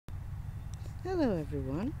Hello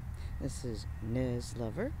everyone, this is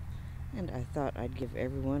L.O.R.E, and I thought I'd give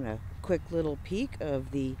everyone a quick little peek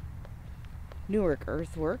of the Newark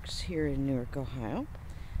Earthworks here in Newark, Ohio.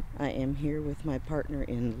 I am here with my partner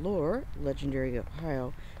in L.O.R.E, Legendary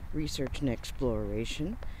Ohio Research and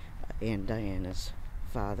Exploration, and Diana's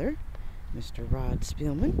father, Mr. Rod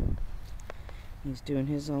Spielman. He's doing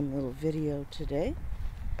his own little video today,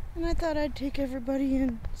 and I thought I'd take everybody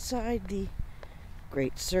inside the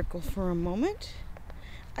Great Circle for a moment.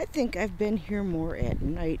 I think I've been here more at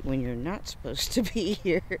night when you're not supposed to be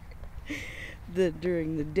here than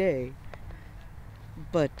during the day.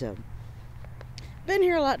 But been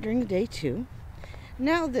here a lot during the day too.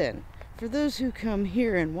 Now then, for those who come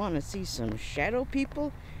here and want to see some shadow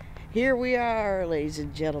people, here we are, ladies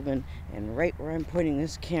and gentlemen. And right where I'm pointing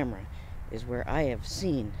this camera is where I have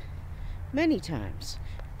seen many times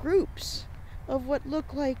groups of what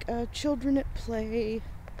look like children at play,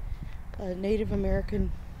 Native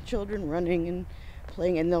American children running and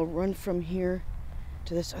playing, and they'll run from here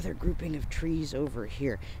to this other grouping of trees over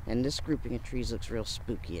here. And this grouping of trees looks real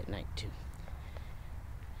spooky at night too.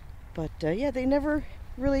 But yeah, they never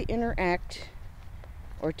really interact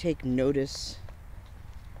or take notice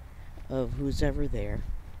of who's ever there.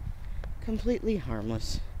 Completely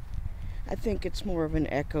harmless. I think it's more of an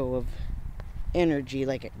echo of energy,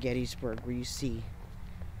 like at Gettysburg, where you see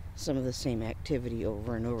some of the same activity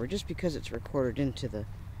over and over, just because it's recorded into the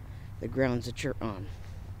grounds that you're on.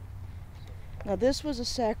 Now, this was a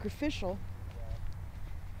sacrificial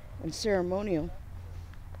and ceremonial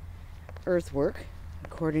earthwork,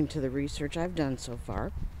 according to the research I've done so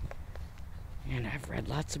far. And I've read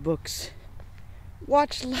lots of books,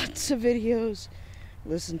 watched lots of videos,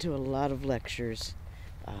 listened to a lot of lectures.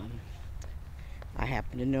 I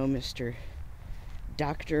happen to know Mr.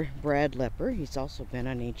 Dr. Brad Lepper. He's also been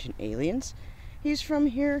on Ancient Aliens. He's from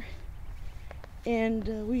here,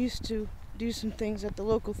 and we used to do some things at the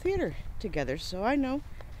local theater together, so I know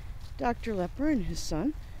Dr. Lepper and his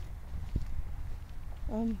son.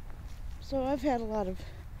 So I've had a lot of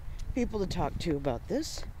people to talk to about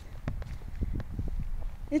this.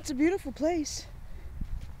 It's a beautiful place,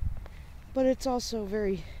 but it's also a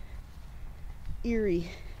very eerie,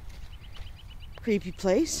 creepy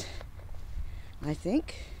place. I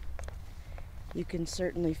think you can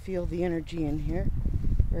certainly feel the energy in here,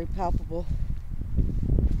 very palpable.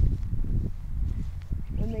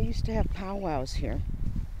 When they used to have powwows here,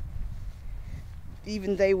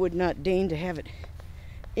 even they would not deign to have it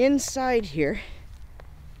inside here.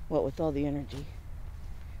 What with all the energy,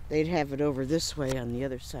 they'd have it over this way on the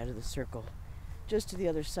other side of the circle, just to the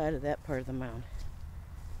other side of that part of the mound.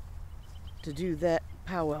 To do that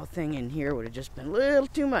powwow thing in here would have just been a little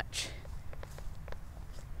too much.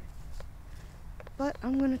 But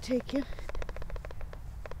I'm going to take you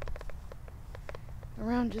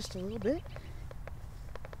around just a little bit,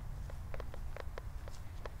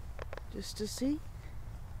 just to see.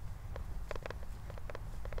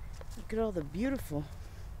 Look at all the beautiful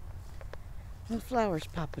flowers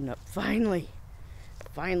popping up. Finally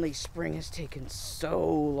spring has taken so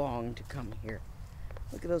long to come here.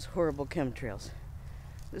 Look at those horrible chemtrails.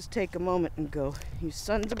 Just take a moment and go, you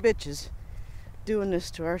sons of bitches, doing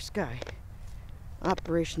this to our sky.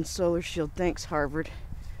 Operation Solar Shield. Thanks, Harvard,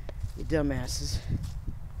 you dumbasses.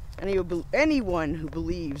 Anyone who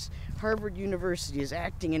believes Harvard University is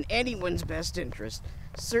acting in anyone's best interest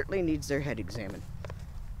certainly needs their head examined.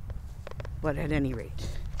 But at any rate,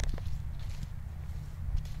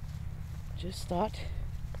 just thought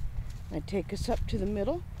I'd take us up to the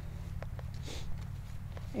middle.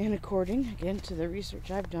 And according, again, to the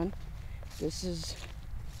research I've done, this is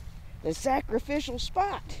the sacrificial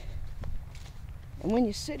spot. And when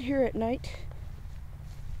you sit here at night,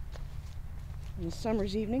 in the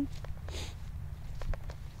summer's evening,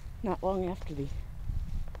 not long after the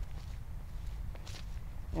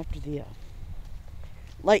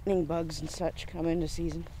lightning bugs and such come into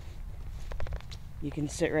season, you can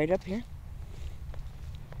sit right up here.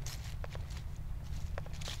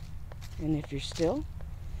 And if you're still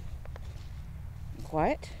and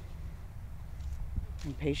quiet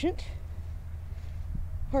and patient,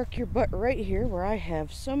 park your butt right here where I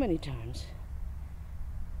have so many times,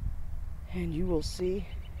 and you will see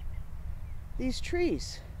these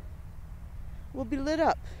trees will be lit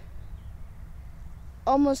up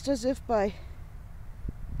almost as if by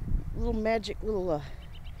little magic little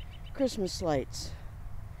Christmas lights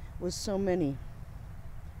with so many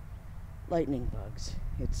lightning bugs.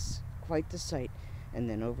 It's quite the sight. And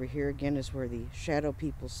then over here again is where the shadow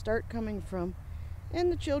people start coming from, and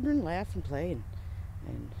the children laugh and play,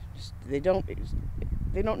 and just, they don't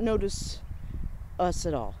notice us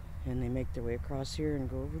at all. and they make their way across here and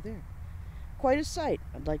go over there. Quite a sight.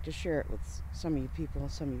 I'd like to share it with some of you people,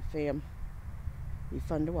 some of you fam. Be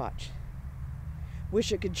fun to watch.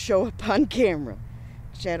 Wish it could show up on camera.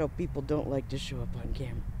 Shadow people don't like to show up on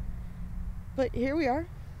camera. But here we are,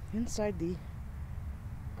 inside the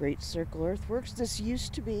Great Circle Earthworks. This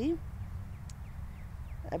used to be,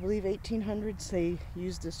 I believe 1800s, they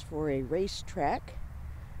used this for a race track,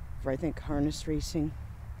 for I think harness racing.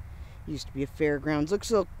 Used to be a fairgrounds.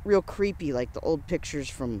 Looks real creepy, like the old pictures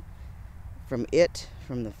from It,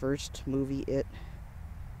 from the first movie It.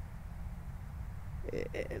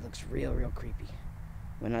 It looks real creepy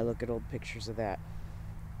when I look at old pictures of that.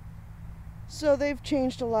 So they've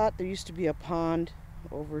changed a lot. There used to be a pond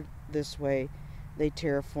over this way. They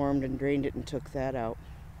terraformed and drained it and took that out.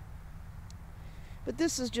 But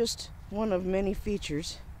this is just one of many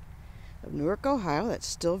features of Newark, Ohio that's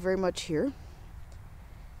still very much here.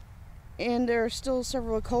 And there are still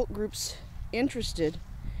several occult groups interested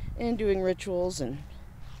in doing rituals and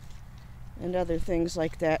other things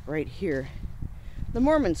like that right here. The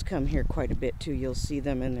Mormons come here quite a bit too. You'll see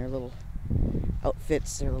them in their little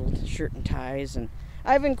outfits, their little shirt and ties. And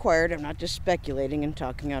I've inquired, I'm not just speculating and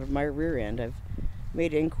talking out of my rear end. I've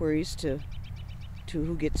made inquiries to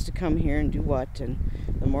who gets to come here and do what.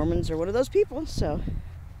 And the Mormons are one of those people, so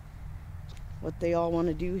what they all want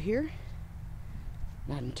to do here,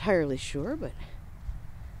 not entirely sure, but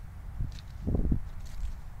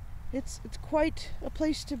it's quite a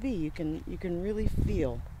place to be. You can really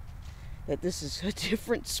feel that this is a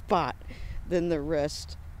different spot than the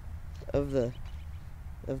rest of the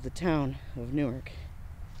town of Newark.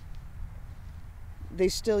 They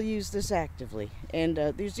still use this actively, and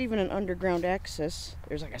there's even an underground access.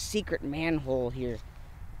 There's like a secret manhole here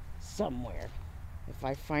somewhere. If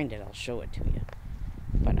I find it, I'll show it to you.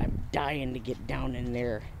 But I'm dying to get down in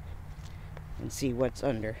there and see what's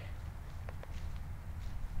under.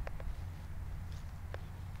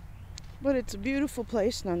 But it's a beautiful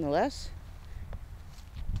place nonetheless.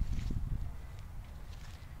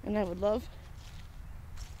 And I would love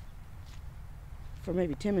for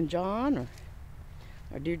maybe Tim and John,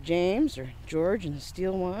 or dear James, or George and the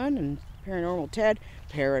Steel One, and Paranormal Tad.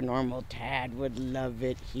 Paranormal Tad would love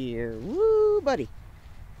it here. Woo, buddy.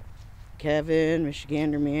 Kevin,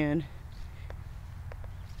 Michigander Man,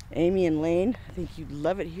 Amy and Lane, I think you'd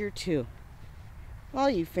love it here too. All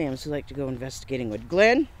you fams who like to go investigating with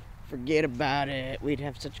Glenn, forget about it. We'd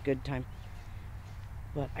have such a good time.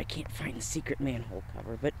 But I can't find the secret manhole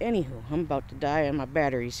cover. But anywho, I'm about to die on my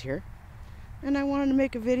batteries here. And I wanted to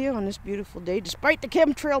make a video on this beautiful day, despite the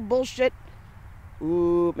chemtrail bullshit.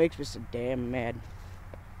 Ooh, it makes me so damn mad.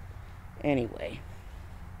 Anyway.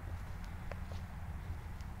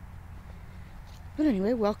 But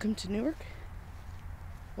anyway, welcome to Newark.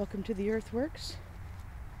 Welcome to the Earthworks.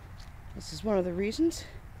 This is one of the reasons.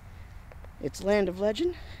 It's land of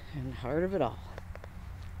legend and heart of it all.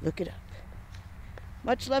 Look it up.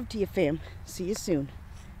 Much love to you, fam. See you soon.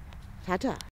 Ta-ta.